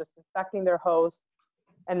 rather than just infecting their host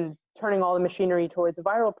and turning all the machinery towards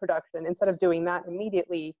viral production, instead of doing that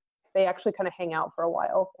immediately, they actually kind of hang out for a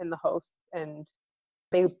while in the host, and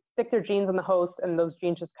they stick their genes in the host, and those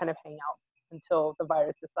genes just kind of hang out until the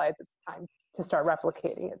virus decides it's time to start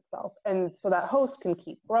replicating itself. And so that host can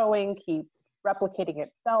keep growing, keep replicating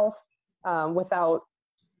itself without,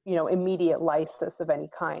 immediate lysis of any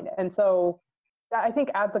kind. And so that, I think,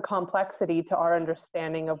 adds a complexity to our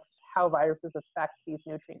understanding of how viruses affect these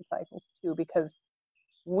nutrient cycles too, because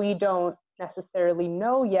we don't necessarily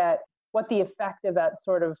know yet what the effect of that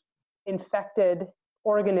sort of infected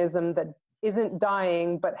organism that isn't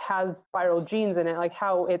dying but has viral genes in it, like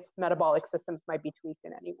how its metabolic systems might be tweaked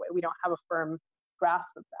in any way. We don't have a firm grasp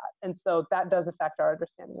of that. And so that does affect our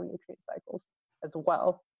understanding of nutrient cycles as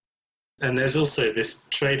well. And there's also this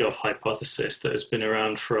trade-off hypothesis that has been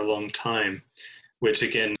around for a long time, which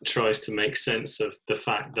again tries to make sense of the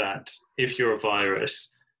fact that if you're a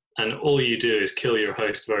virus and all you do is kill your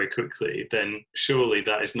host very quickly, then surely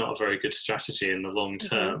that is not a very good strategy in the long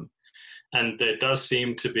term. And there does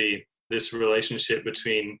seem to be this relationship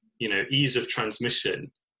between, ease of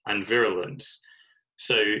transmission and virulence.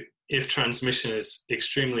 So if transmission is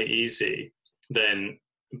extremely easy, then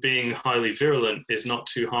being highly virulent is not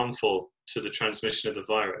too harmful to the transmission of the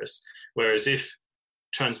virus. Whereas if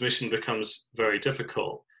transmission becomes very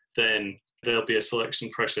difficult, then there'll be a selection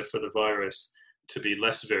pressure for the virus to be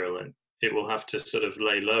less virulent. It will have to sort of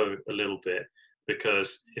lay low a little bit,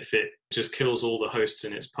 because if it just kills all the hosts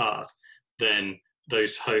in its path, then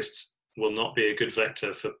those hosts will not be a good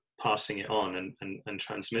vector for passing it on and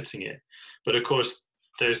transmitting it. But of course,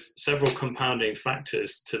 there's several compounding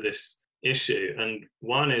factors to this issue. And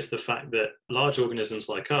one is the fact that large organisms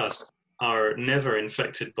like us are never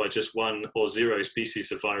infected by just one or zero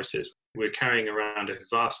species of viruses. We're carrying around a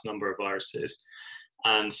vast number of viruses.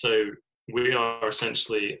 And so we are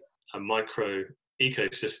essentially a micro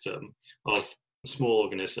ecosystem of small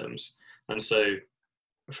organisms. And so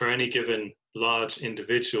for any given large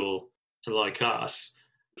individual like us,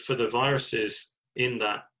 for the viruses in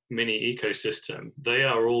that mini ecosystem, they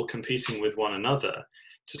are all competing with one another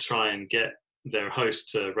to try and get their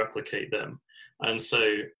host to replicate them. And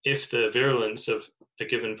so if the virulence of a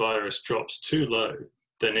given virus drops too low,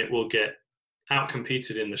 then it will get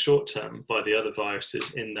outcompeted in the short term by the other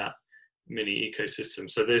viruses in that mini ecosystem.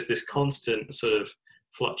 So there's this constant sort of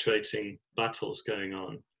fluctuating battles going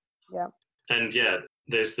on. Yeah. And yeah,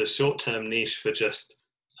 there's the short-term niche for just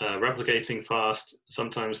replicating fast.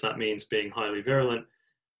 Sometimes that means being highly virulent.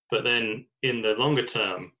 But then in the longer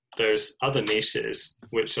term, there's other niches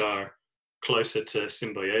which are closer to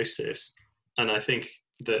symbiosis. And I think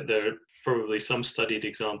that there are probably some studied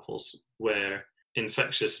examples where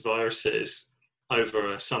infectious viruses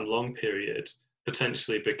over some long period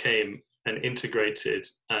potentially became an integrated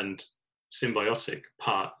and symbiotic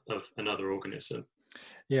part of another organism.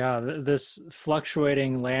 Yeah, this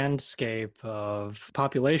fluctuating landscape of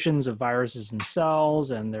populations of viruses and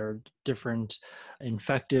cells and their different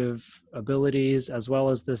infective abilities, as well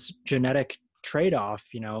as this genetic trade-off,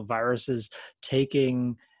 viruses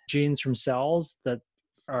taking genes from cells that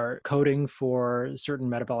are coding for certain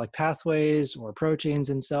metabolic pathways or proteins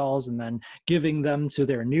in cells, and then giving them to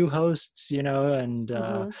their new hosts, and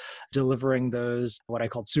delivering those, what I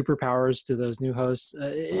called superpowers to those new hosts.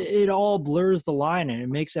 It all blurs the line and it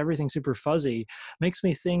makes everything super fuzzy. Makes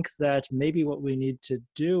me think that maybe what we need to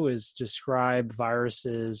do is describe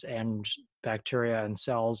viruses and bacteria and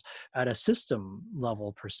cells at a system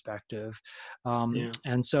level perspective.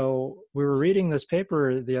 And so we were reading this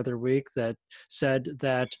paper the other week that said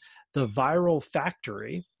that the viral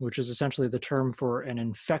factory, which is essentially the term for an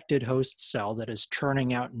infected host cell that is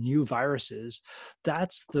churning out new viruses,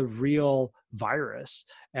 that's the real virus.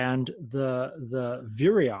 And the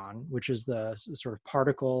virion, which is the sort of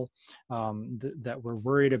particle that we're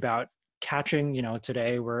worried about catching,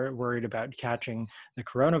 today we're worried about catching the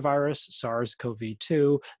coronavirus,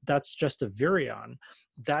 SARS-CoV-2. That's just a virion.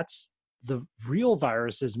 That's the real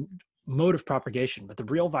virus's mode of propagation, but the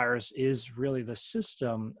real virus is really the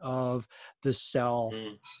system of the cell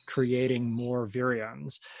creating more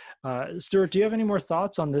virions. Stuart, do you have any more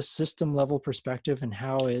thoughts on this system level perspective and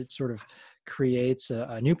how it sort of creates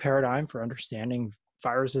a new paradigm for understanding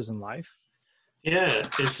viruses and life? Yeah,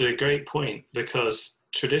 it's a great point, because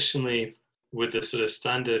traditionally, with the sort of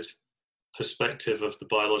standard perspective of the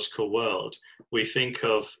biological world, we think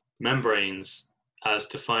of membranes as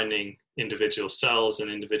defining individual cells and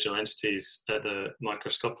individual entities at the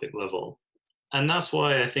microscopic level. And that's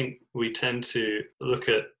why I think we tend to look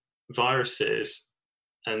at viruses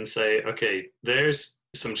and say, okay, there's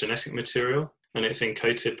some genetic material and it's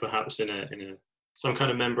encoded perhaps in some kind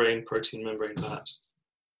of membrane, protein membrane perhaps.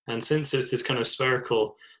 And since it's this kind of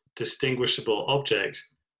spherical, distinguishable object,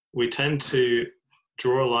 we tend to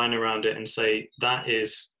draw a line around it and say that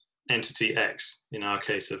is entity X, in our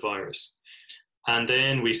case, a virus. And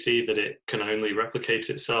then we see that it can only replicate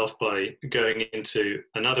itself by going into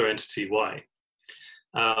another entity Y.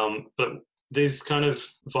 But these kind of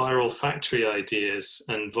viral factory ideas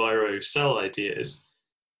and virocell ideas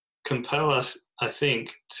compel us, I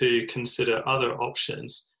think, to consider other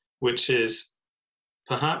options, which is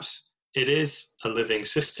perhaps it is a living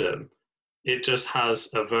system. It just has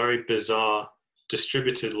a very bizarre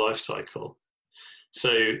distributed life cycle. So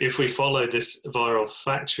if we follow this viral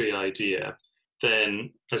factory idea, then,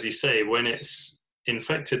 as you say, when it's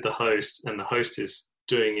infected the host and the host is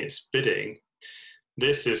doing its bidding,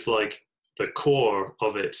 this is like the core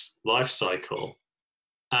of its life cycle.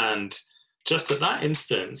 And just at that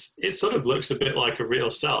instance, it sort of looks a bit like a real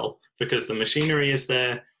cell, because the machinery is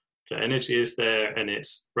there, the energy is there, and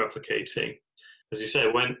it's replicating. As you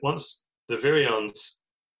say, once the virions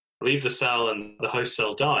leave the cell and the host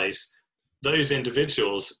cell dies, those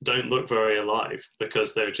individuals don't look very alive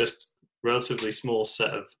because they're just relatively small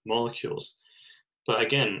set of molecules. But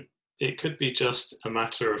again, it could be just a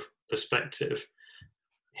matter of perspective.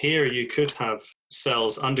 Here you could have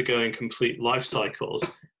cells undergoing complete life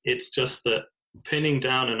cycles. It's just that pinning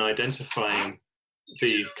down and identifying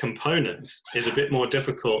the components is a bit more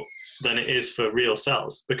difficult than it is for real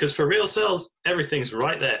cells, because for real cells, everything's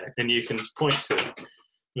right there and you can point to it.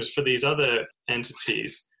 But for these other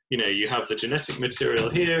entities, you have the genetic material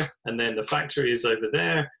here, and then the factory is over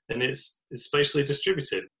there, and it's spatially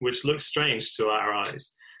distributed, which looks strange to our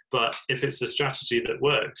eyes. But if it's a strategy that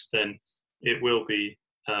works, then it will be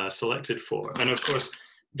selected for. And of course,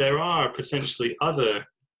 there are potentially other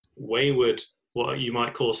wayward, what you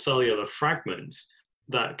might call cellular fragments,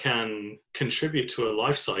 that can contribute to a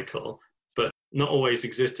life cycle, but not always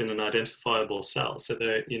exist in an identifiable cell. So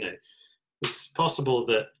there, it's possible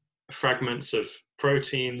that fragments of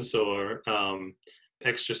proteins or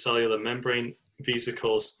extracellular membrane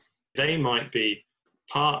vesicles, they might be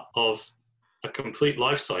part of a complete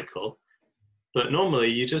life cycle, but normally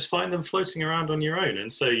you just find them floating around on your own.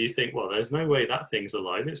 And so you think, well, there's no way that thing's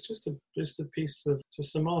alive. It's just a piece of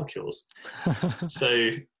just some molecules.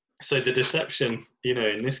 So the deception,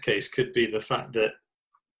 in this case could be the fact that,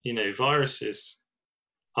 viruses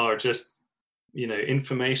are just,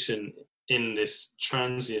 information in this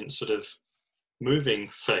transient sort of moving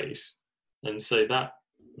phase. And so that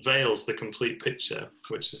veils the complete picture,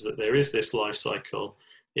 which is that there is this life cycle.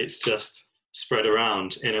 It's just spread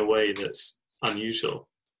around in a way that's unusual.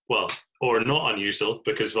 Well, or not unusual,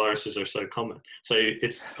 because viruses are so common. So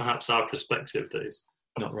it's perhaps our perspective that is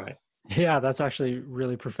not right. Yeah, that's actually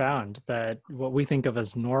really profound, that what we think of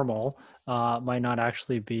as normal might not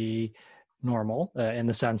actually be normal, in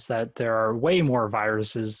the sense that there are way more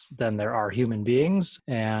viruses than there are human beings.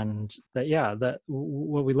 And that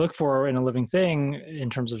what we look for in a living thing in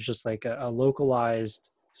terms of just like a localized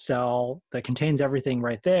cell that contains everything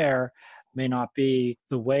right there may not be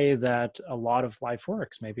the way that a lot of life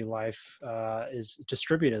works. Maybe life is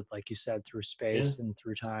distributed, like you said, through space and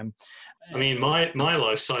through time. I mean, my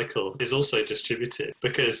life cycle is also distributed,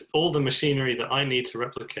 because all the machinery that I need to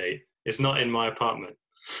replicate is not in my apartment.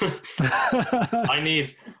 I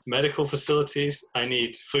need medical facilities, I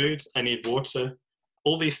need food, I need water,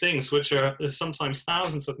 all these things which are sometimes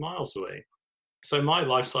thousands of miles away. So my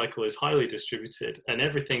life cycle is highly distributed, and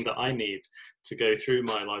everything that I need to go through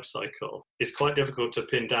my life cycle is quite difficult to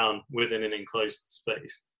pin down within an enclosed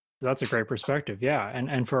space. That's a great perspective. Yeah.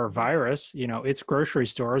 And for a virus, its grocery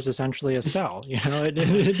store is essentially a cell.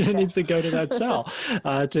 It needs to go to that cell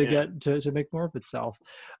to make more of itself.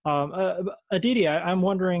 Aditi, I'm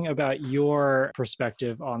wondering about your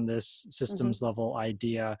perspective on this systems level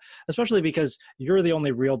idea, especially because you're the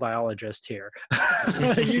only real biologist here.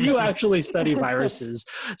 You actually study viruses.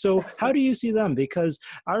 So how do you see them? Because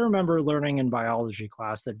I remember learning in biology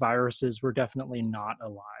class that viruses were definitely not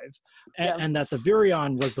alive, and that the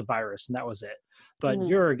virion was the virus, and that was it. But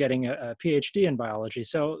you're getting a PhD in biology.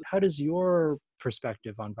 So how does your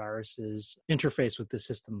perspective on viruses interface with the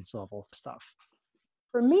systems level stuff?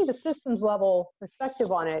 For me, the systems level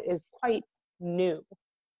perspective on it is quite new.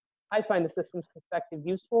 I find the systems perspective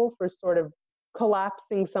useful for sort of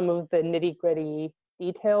collapsing some of the nitty-gritty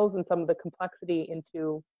details and some of the complexity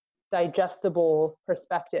into digestible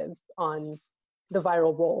perspectives on the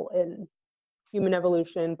viral role in human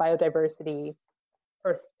evolution, biodiversity,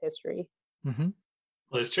 Earth history. Mm-hmm.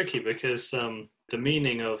 Well, it's tricky because the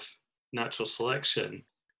meaning of natural selection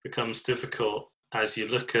becomes difficult as you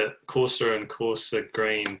look at coarser and coarser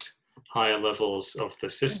grained higher levels of the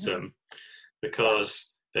system,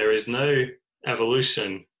 because there is no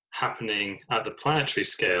evolution happening at the planetary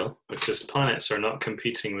scale, because planets are not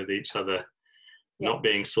competing with each other, not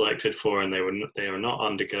being selected for, and they are not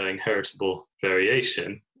undergoing heritable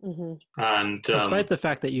variation. And despite the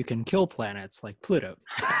fact that you can kill planets like Pluto.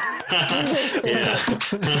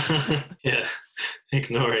 Yeah,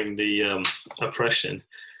 ignoring the oppression.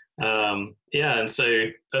 And so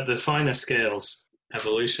at the finer scales,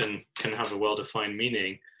 evolution can have a well-defined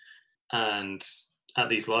meaning, and at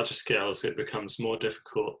these larger scales, it becomes more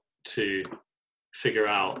difficult to figure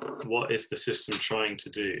out what is the system trying to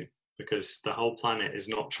do, because the whole planet is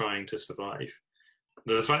not trying to survive.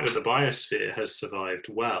 The fact that the biosphere has survived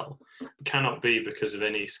well cannot be because of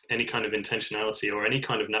any kind of intentionality or any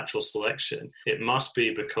kind of natural selection. It must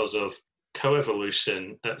be because of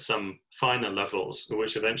coevolution at some finer levels,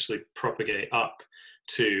 which eventually propagate up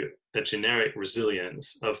to a generic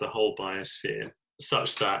resilience of the whole biosphere,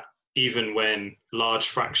 such that even when large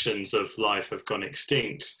fractions of life have gone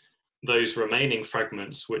extinct, those remaining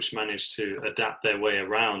fragments which manage to adapt their way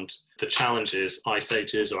around the challenges, ice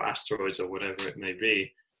ages or asteroids or whatever it may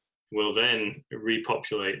be, will then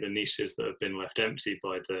repopulate the niches that have been left empty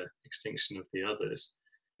by the extinction of the others.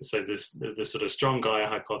 So the sort of strong Gaia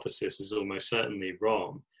hypothesis is almost certainly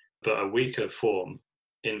wrong, but a weaker form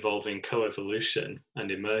involving coevolution and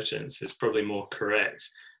emergence is probably more correct.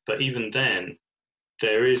 But even then,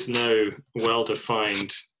 there is no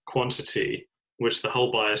well-defined quantity which the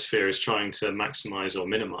whole biosphere is trying to maximize or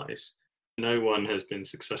minimize. No one has been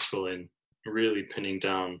successful in really pinning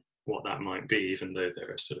down what that might be, even though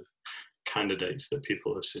there are sort of candidates that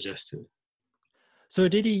people have suggested. So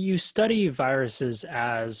Aditi, you study viruses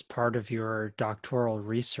as part of your doctoral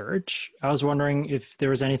research. I was wondering if there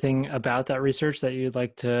was anything about that research that you'd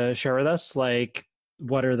like to share with us, like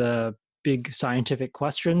what are the big scientific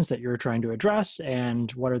questions that you're trying to address,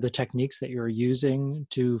 and what are the techniques that you're using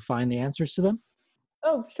to find the answers to them?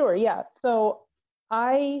 Oh, sure, yeah. So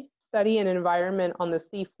I study an environment on the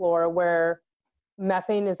seafloor where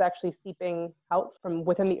methane is actually seeping out from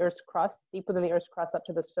within the Earth's crust, deep within the Earth's crust up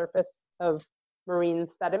to the surface of marine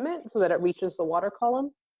sediment so that it reaches the water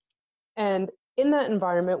column. And in that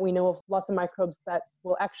environment, we know of lots of microbes that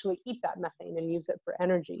will actually eat that methane and use it for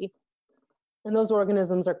energy. And those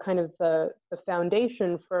organisms are kind of the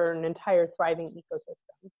foundation for an entire thriving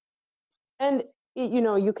ecosystem. And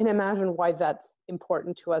you can imagine why that's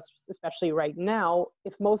important to us, especially right now.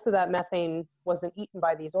 If most of that methane wasn't eaten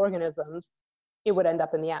by these organisms, it would end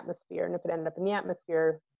up in the atmosphere. And if it ended up in the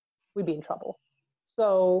atmosphere, we'd be in trouble.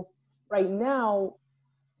 So right now,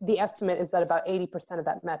 the estimate is that about 80% of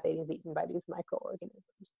that methane is eaten by these microorganisms.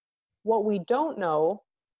 What we don't know,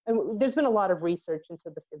 and there's been a lot of research into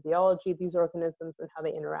the physiology of these organisms and how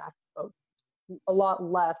they interact, but a lot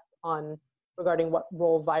less regarding what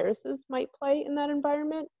role viruses might play in that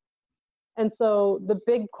environment. And so the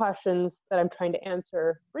big questions that I'm trying to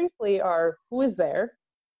answer briefly are, who is there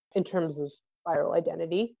in terms of viral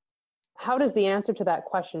identity? How does the answer to that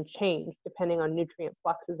question change depending on nutrient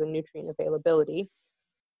fluxes and nutrient availability?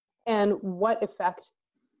 And what effect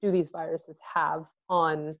do these viruses have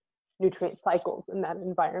on nutrient cycles in that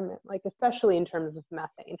environment, like especially in terms of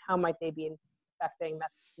methane? How might they be affecting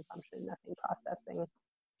methane consumption, methane processing?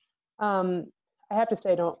 I have to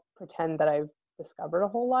say, I don't pretend that I've discovered a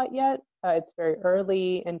whole lot yet. It's very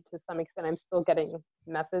early, and to some extent, I'm still getting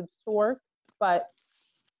methods to work. But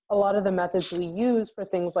a lot of the methods we use for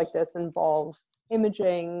things like this involve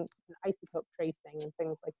imaging and isotope tracing and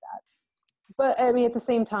things like that. But I mean, at the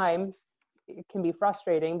same time, it can be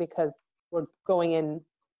frustrating because we're going in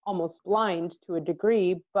almost blind to a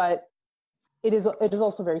degree, but it is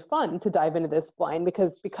also very fun to dive into this blind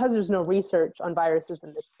because there's no research on viruses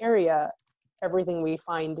in this area, everything we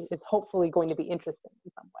find is hopefully going to be interesting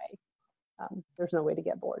in some way. There's no way to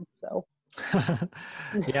get bored, so.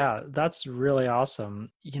 Yeah, that's really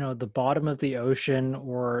awesome. The bottom of the ocean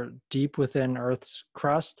or deep within Earth's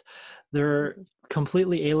crust, they're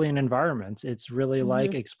completely alien environments. It's really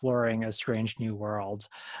like exploring a strange new world.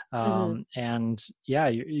 And yeah,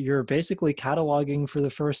 you're basically cataloging for the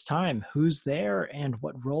first time who's there and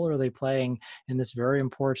what role are they playing in this very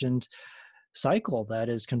important cycle that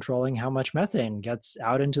is controlling how much methane gets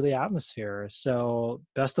out into the atmosphere. So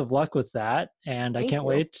best of luck with that. And I can't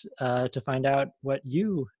wait to find out what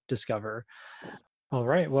you discover. All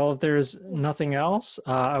right. Well, if there's nothing else,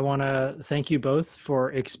 I want to thank you both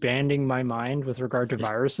for expanding my mind with regard to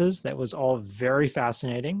viruses. That was all very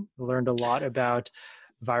fascinating. I learned a lot about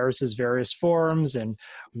viruses' various forms and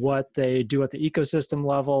what they do at the ecosystem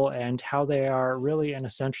level and how they are really an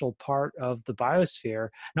essential part of the biosphere,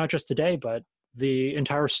 not just today, but the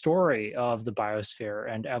entire story of the biosphere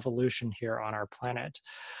and evolution here on our planet.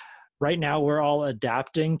 Right now, we're all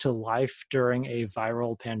adapting to life during a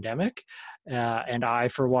viral pandemic. And I,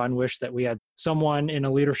 for one, wish that we had someone in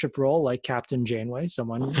a leadership role like Captain Janeway,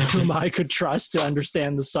 someone whom I could trust to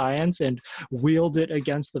understand the science and wield it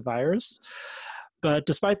against the virus. But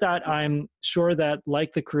despite that, I'm sure that,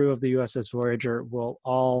 like the crew of the USS Voyager, we'll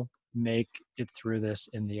all make it through this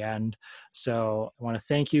in the end. So I want to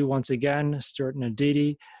thank you once again, Stuart and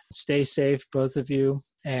Aditi. Stay safe, both of you,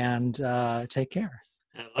 and take care.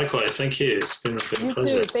 Likewise, thank you. It's been a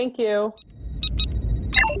pleasure. Too. Thank you.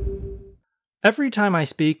 Every time I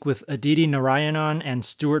speak with Aditi Narayanan and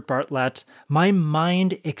Stuart Bartlett, my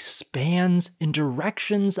mind expands in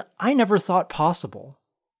directions I never thought possible.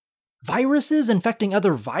 Viruses infecting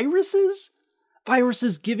other viruses?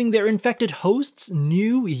 Viruses giving their infected hosts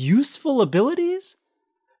new, useful abilities?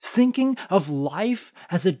 Thinking of life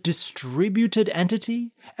as a distributed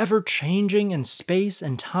entity, ever-changing in space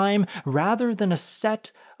and time, rather than a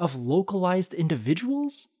set of localized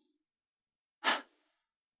individuals?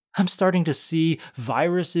 I'm starting to see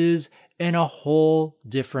viruses in a whole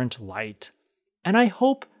different light, and I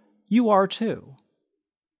hope you are too.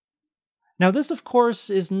 Now, this, of course,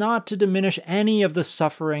 is not to diminish any of the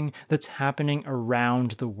suffering that's happening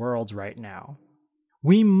around the world right now.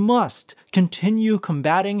 We must continue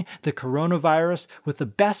combating the coronavirus with the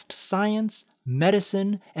best science,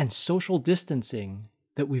 medicine, and social distancing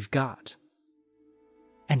that we've got.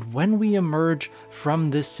 And when we emerge from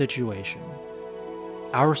this situation,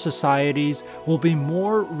 our societies will be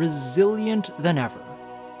more resilient than ever,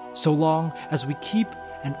 so long as we keep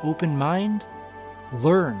an open mind,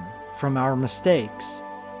 learn from our mistakes,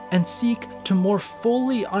 and seek to more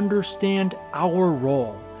fully understand our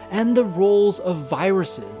role and the roles of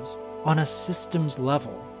viruses on a systems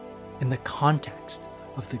level in the context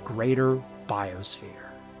of the greater biosphere.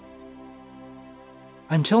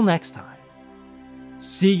 Until next time,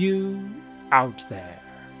 see you out there.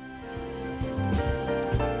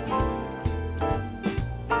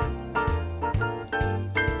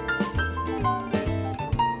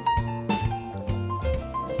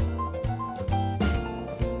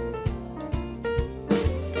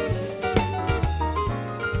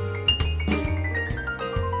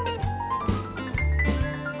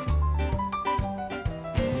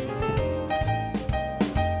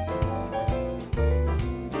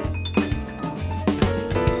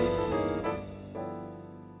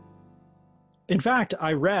 fact,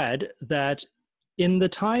 I read that in the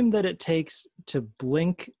time that it takes to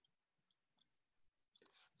blink,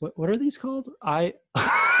 what are these called?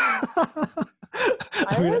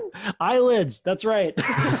 Eyelids. That's right.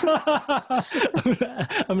 I'm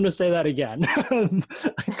going to say that again.